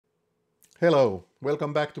Hello,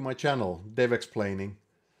 welcome back to my channel, Dev Explaining.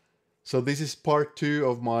 So this is part 2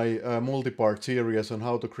 of my multi-part series on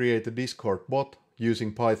how to create a Discord bot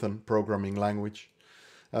using Python programming language.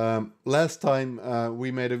 Last time we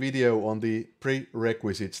made a video on the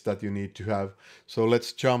prerequisites that you need to have. So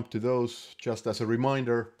let's jump to those just as a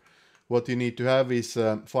reminder. What you need to have is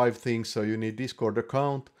 5 things. So you need Discord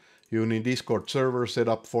account, you need Discord server set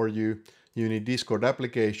up for you, you need Discord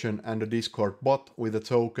application and a Discord bot with a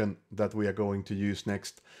token that we are going to use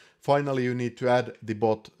next. Finally, you need to add the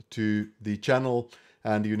bot to the channel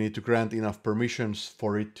and you need to grant enough permissions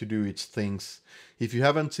for it to do its things. If you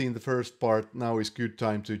haven't seen the first part, now is good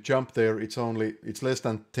time to jump there. It's less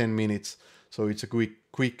than 10 minutes, so it's a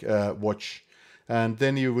quick watch. And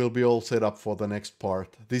then you will be all set up for the next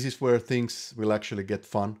part. This is where things will actually get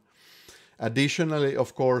fun. Additionally,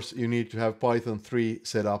 of course, you need to have Python 3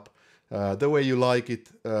 set up the way you like it.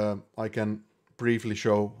 I can briefly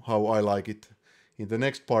show how I like it in the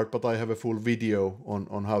next part, but I have a full video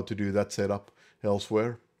on how to do that setup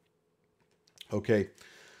elsewhere. Okay,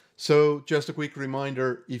 so just a quick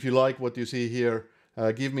reminder, if you like what you see here,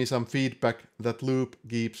 give me some feedback. That loop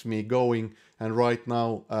keeps me going, and right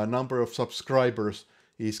now number of subscribers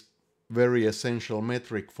is very essential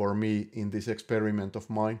metric for me in this experiment of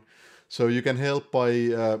mine. So you can help by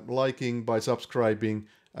liking, by subscribing,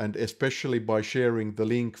 and especially by sharing the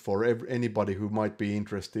link for anybody who might be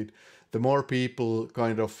interested. The more people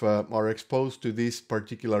kind of are exposed to this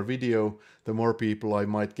particular video, the more people I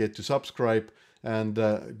might get to subscribe, and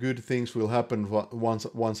good things will happen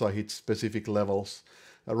once I hit specific levels.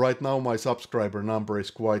 Right now my subscriber number is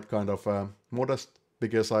quite kind of modest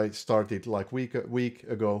because I started like a week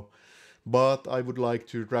ago. But I would like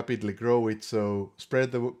to rapidly grow it, so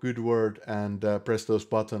spread the good word and press those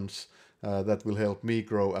buttons. That will help me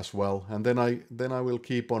grow as well, and then I will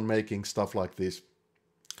keep on making stuff like this.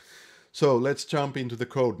 So let's jump into the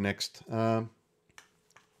code next. I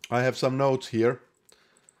have some notes here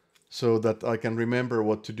so that I can remember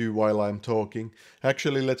what to do while I'm talking.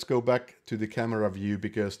 Actually, let's go back to the camera view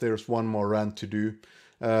because there's one more rant to do.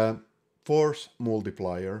 Force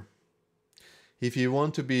multiplier. If you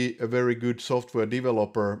want to be a very good software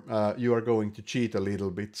developer, you are going to cheat a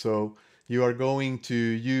little bit. So you are going to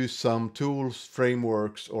use some tools,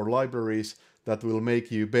 frameworks, or libraries that will make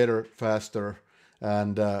you better, faster,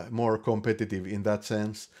 and more competitive in that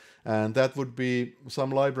sense. And that would be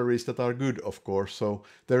some libraries that are good, of course. So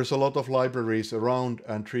there's a lot of libraries around,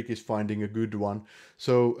 and trick is finding a good one.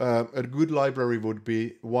 So a good library would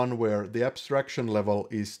be one where the abstraction level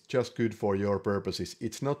is just good for your purposes.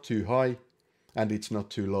 It's not too high and it's not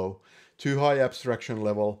too low. Too high abstraction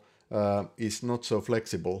level is not so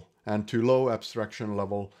flexible, and too low abstraction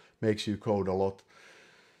level makes you code a lot.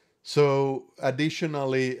 So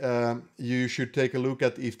additionally, you should take a look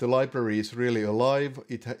at if the library is really alive,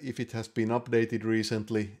 if it has been updated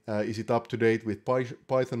recently, is it up to date with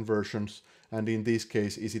Python versions, and in this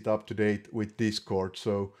case, is it up to date with Discord?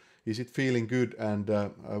 So is it feeling good and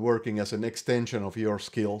working as an extension of your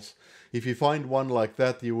skills? If you find one like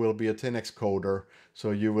that, you will be a 10x coder,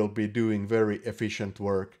 so you will be doing very efficient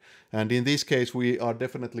work. And in this case, we are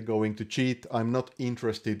definitely going to cheat. I'm not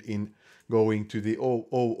interested in going to the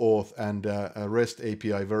OAuth and REST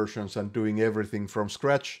API versions and doing everything from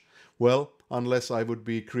scratch. Well, unless I would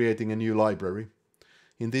be creating a new library.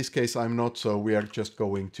 In this case, I'm not, so we are just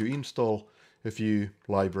going to install a few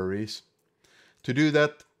libraries. To do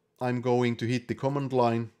that, I'm going to hit the command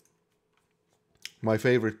line, my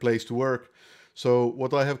favorite place to work. So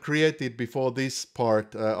what I have created before this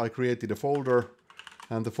part, I created a folder,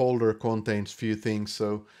 and the folder contains few things.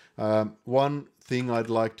 So one thing I'd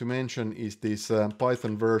like to mention is this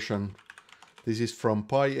Python version. This is from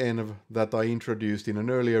PyEnv that I introduced in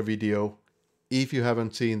an earlier video. If you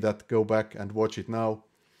haven't seen that, go back and watch it now.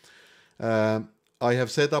 I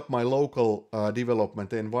have set up my local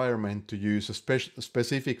development environment to use a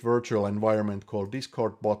specific virtual environment called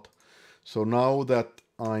Discord bot. So now that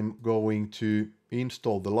I'm going to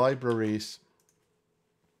install the libraries,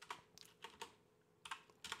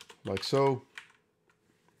 like so,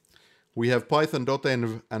 we have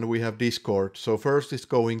python.env and we have Discord. So first it's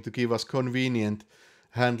going to give us convenient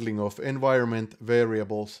handling of environment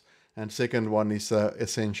variables, and second one is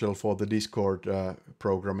essential for the Discord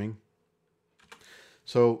programming.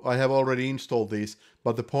 So I have already installed these,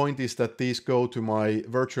 but the point is that these go to my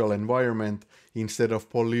virtual environment instead of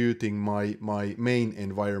polluting my main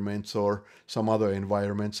environments or some other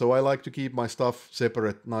environment. So I like to keep my stuff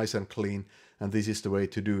separate, nice and clean, and this is the way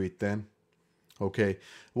to do it then. Okay,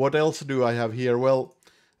 what else do I have here? Well,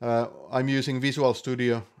 I'm using Visual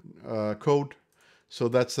Studio Code. So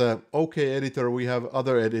that's a okay editor. We have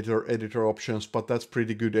other editor options, but that's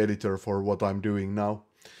pretty good editor for what I'm doing now.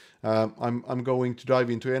 I'm going to dive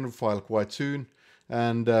into env file quite soon,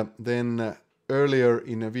 and then earlier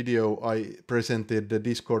in a video I presented the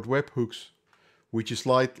Discord webhooks, which is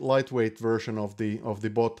lightweight version of the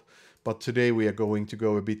bot. But today we are going to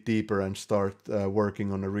go a bit deeper and start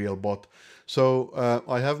working on a real bot. So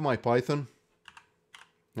I have my Python.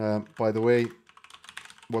 By the way,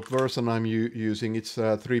 what version I'm using, it's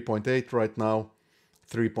 3.8 right now.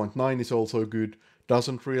 3.9 is also good.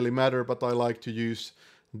 Doesn't really matter, but I like to use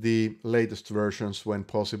the latest versions when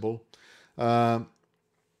possible. Then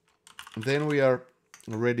we are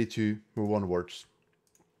ready to move onwards.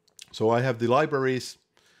 So I have the libraries,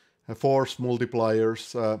 force,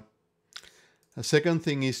 multipliers. A second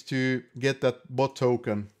thing is to get that bot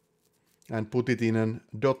token and put it in an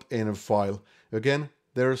 .env file. Again,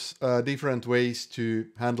 there's different ways to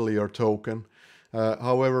handle your token.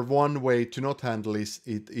 However, one way to not handle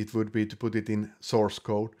it would be to put it in source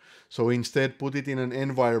code. So instead, put it in an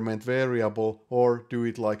environment variable, or do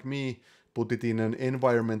it like me, put it in an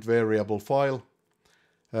environment variable file.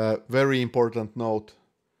 Very important note,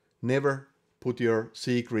 never put your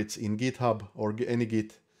secrets in GitHub or any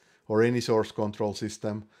Git or any source control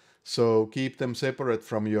system. So keep them separate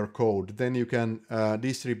from your code. Then you can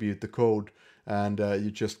distribute the code and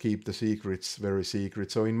you just keep the secrets very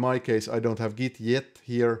secret. So in my case, I don't have Git yet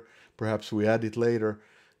here. Perhaps we add it later,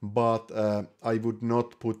 but I would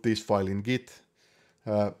not put this file in Git.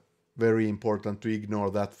 Very important to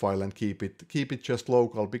ignore that file and keep it just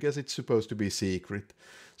local, because it's supposed to be secret.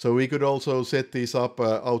 So we could also set these up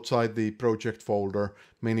outside the project folder.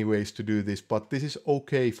 Many ways to do this, but this is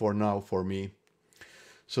okay for now for me.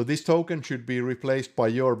 So this token should be replaced by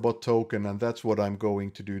your bot token, and that's what I'm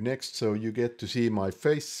going to do next. So you get to see my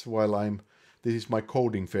face while this is my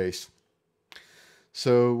coding face.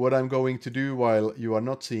 So what I'm going to do while you are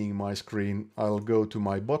not seeing my screen, I'll go to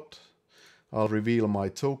my bot. I'll reveal my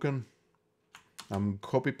token. I'm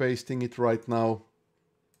copy pasting it right now.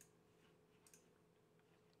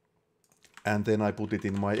 And then I put it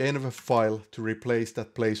in my env file to replace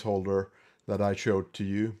that placeholder that I showed to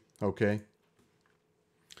you. Okay.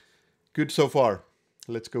 Good so far.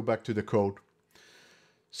 Let's go back to the code.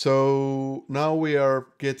 So now we are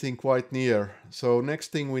getting quite near. So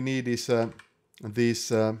next thing we need is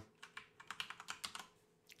this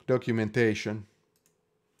documentation.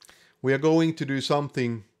 We are going to do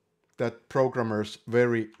something that programmers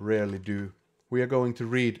very rarely do. We are going to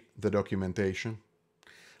read the documentation.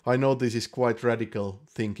 I know this is quite radical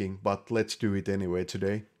thinking, but let's do it anyway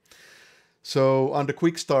today. So under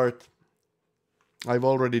quick start, I've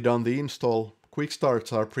already done the install. Quick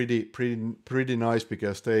starts are pretty nice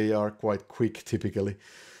because they are quite quick typically.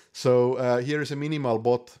 So here is a minimal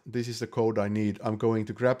bot. This is the code I need. I'm going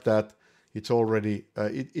to grab that. It's already,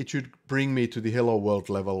 it should bring me to the hello world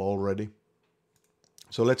level already.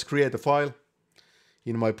 So let's create a file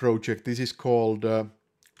in my project. This is called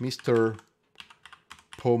Mr.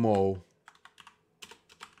 Pomo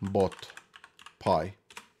bot py.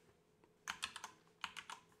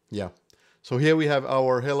 Yeah. So here we have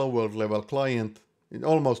our hello world level client. It's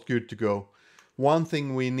almost good to go. One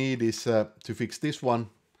thing we need is to fix this one.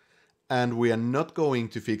 And we are not going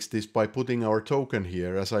to fix this by putting our token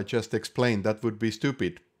here. As I just explained, that would be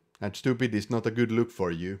stupid. And stupid is not a good look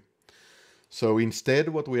for you. So instead,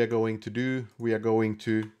 what we are going to do, we are going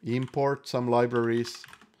to import some libraries.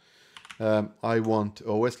 I want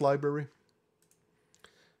OS library,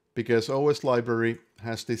 because OS library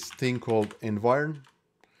has this thing called environ,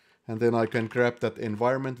 and then I can grab that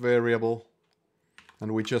environment variable,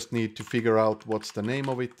 and we just need to figure out what's the name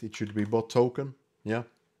of it. It should be bot token, yeah.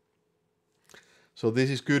 So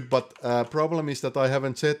this is good, but problem is that I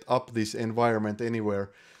haven't set up this environment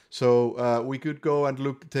anywhere. So we could go and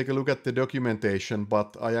take a look at the documentation,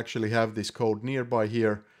 but I actually have this code nearby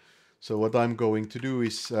here. So what I'm going to do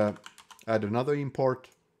is add another import.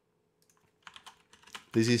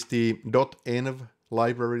 This is the .env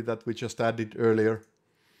library that we just added earlier.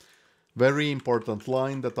 Very important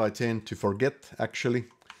line that I tend to forget actually.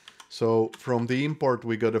 So from the import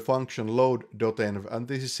we got a function load.env, and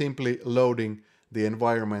this is simply loading the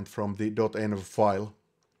environment from the .env file.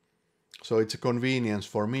 So it's a convenience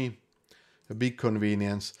for me, a big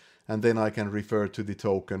convenience, and then I can refer to the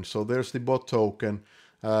token. So there's the bot token.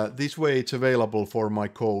 This way it's available for my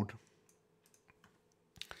code.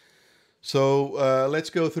 So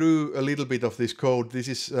let's go through a little bit of this code. This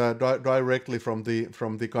is directly from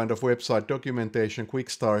the kind of website documentation, quick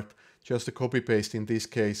start, just a copy paste in this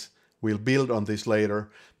case. We'll build on this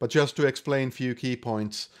later, but just to explain a few key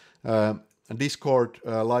points. Discord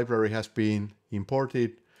library has been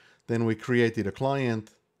imported. Then we created a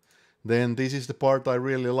client. Then this is the part I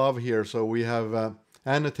really love here. So we have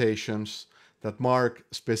annotations that mark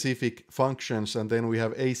specific functions, and then we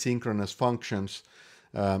have asynchronous functions.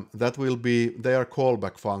 They are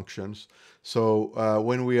callback functions. So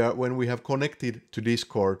when we have connected to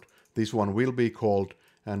Discord, this one will be called,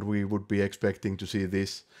 and we would be expecting to see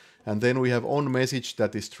this. And then we have on message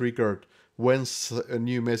that is triggered when a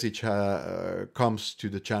new message comes to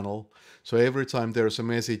the channel. So every time there's a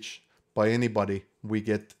message by anybody, we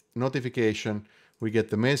get notification, we get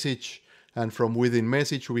the message, and from within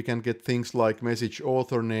message we can get things like message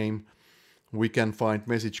author name, we can find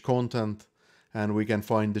message content, and we can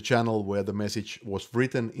find the channel where the message was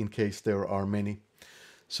written in case there are many.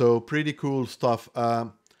 So pretty cool stuff.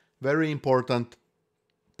 Very important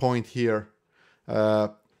point here.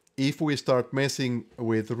 If we start messing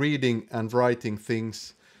with reading and writing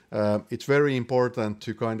things, it's very important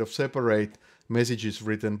to kind of separate messages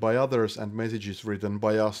written by others and messages written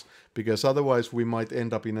by us, because otherwise we might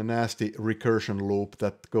end up in a nasty recursion loop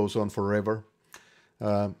that goes on forever.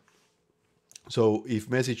 So if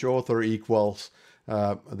message author equals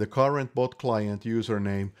the current bot client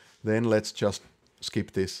username, then let's just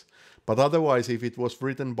skip this. But otherwise, if it was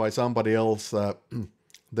written by somebody else,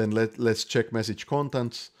 then let's check message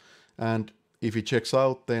contents, and if it checks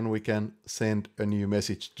out, then we can send a new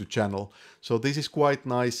message to channel. So this is quite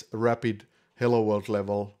nice, rapid hello world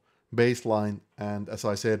level baseline, and as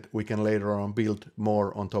I said, we can later on build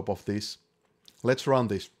more on top of this. Let's run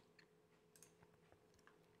this.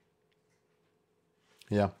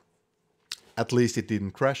 Yeah, at least it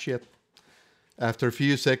didn't crash yet. After a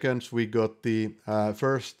few seconds we got the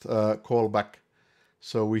first callback,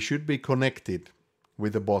 so we should be connected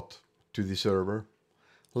with the bot to the server.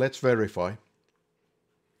 Let's verify.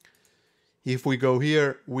 If we go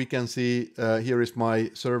here, we can see, here is my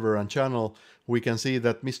server and channel, we can see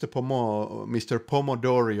that Mr.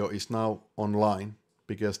 Pomodorio is now online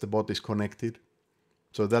because the bot is connected.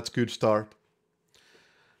 So that's a good start.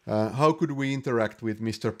 How could we interact with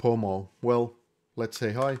Mr. Pomo? Well, let's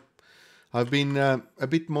say hi. I've been a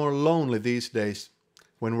bit more lonely these days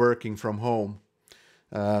when working from home.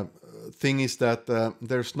 Thing is that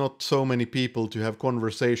there's not so many people to have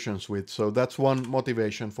conversations with, so that's one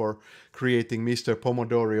motivation for creating Mr.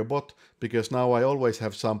 Pomodorio bot, because now I always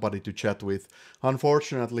have somebody to chat with.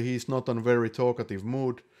 Unfortunately, he's not on a very talkative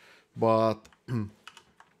mood, but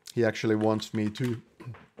he actually wants me to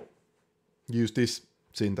use this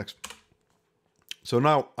syntax. So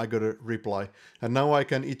now I got a reply, and now I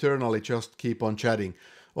can eternally just keep on chatting,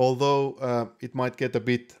 although it might get a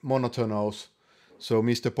bit monotonous. So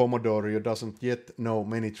Mr. Pomodorio doesn't yet know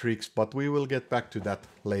many tricks, but we will get back to that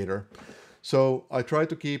later. So I try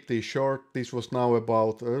to keep this short. This was now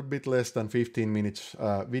about a bit less than 15 minutes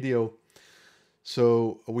video.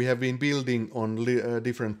 So we have been building on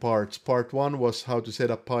different parts. Part 1 was how to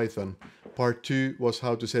set up Python. Part 2 was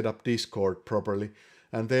how to set up Discord properly.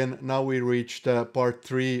 And then now we reached part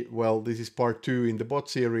 3. Well, this is part 2 in the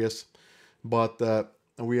bot series, but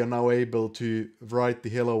we are now able to write the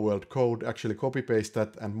hello world code, actually copy paste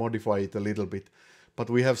that and modify it a little bit.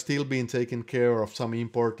 But we have still been taking care of some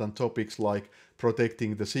important topics like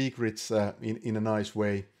protecting the secrets in a nice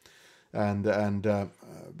way. And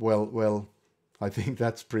well, I think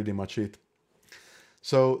that's pretty much it.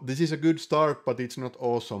 So this is a good start, but it's not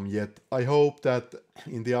awesome yet. I hope that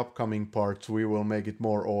in the upcoming parts we will make it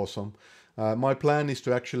more awesome. My plan is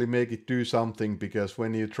to actually make it do something, because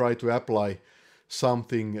when you try to apply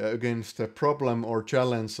something against a problem or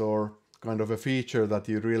challenge or kind of a feature that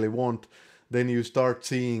you really want, then you start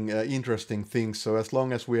seeing interesting things. So as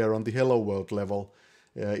long as we are on the hello world level,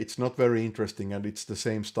 it's not very interesting, and it's the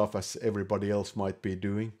same stuff as everybody else might be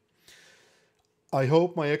doing. I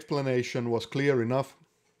hope my explanation was clear enough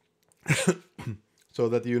so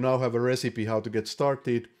that you now have a recipe how to get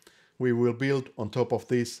started. We will build on top of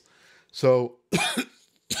this. So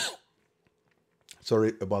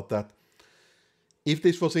sorry about that. If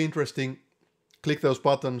this was interesting, click those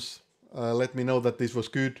buttons, let me know that this was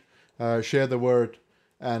good, share the word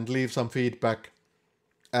and leave some feedback.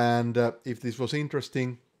 And if this was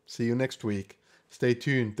interesting, see you next week. Stay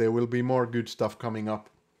tuned, there will be more good stuff coming up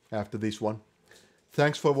after this one.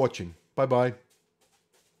 Thanks for watching. Bye bye.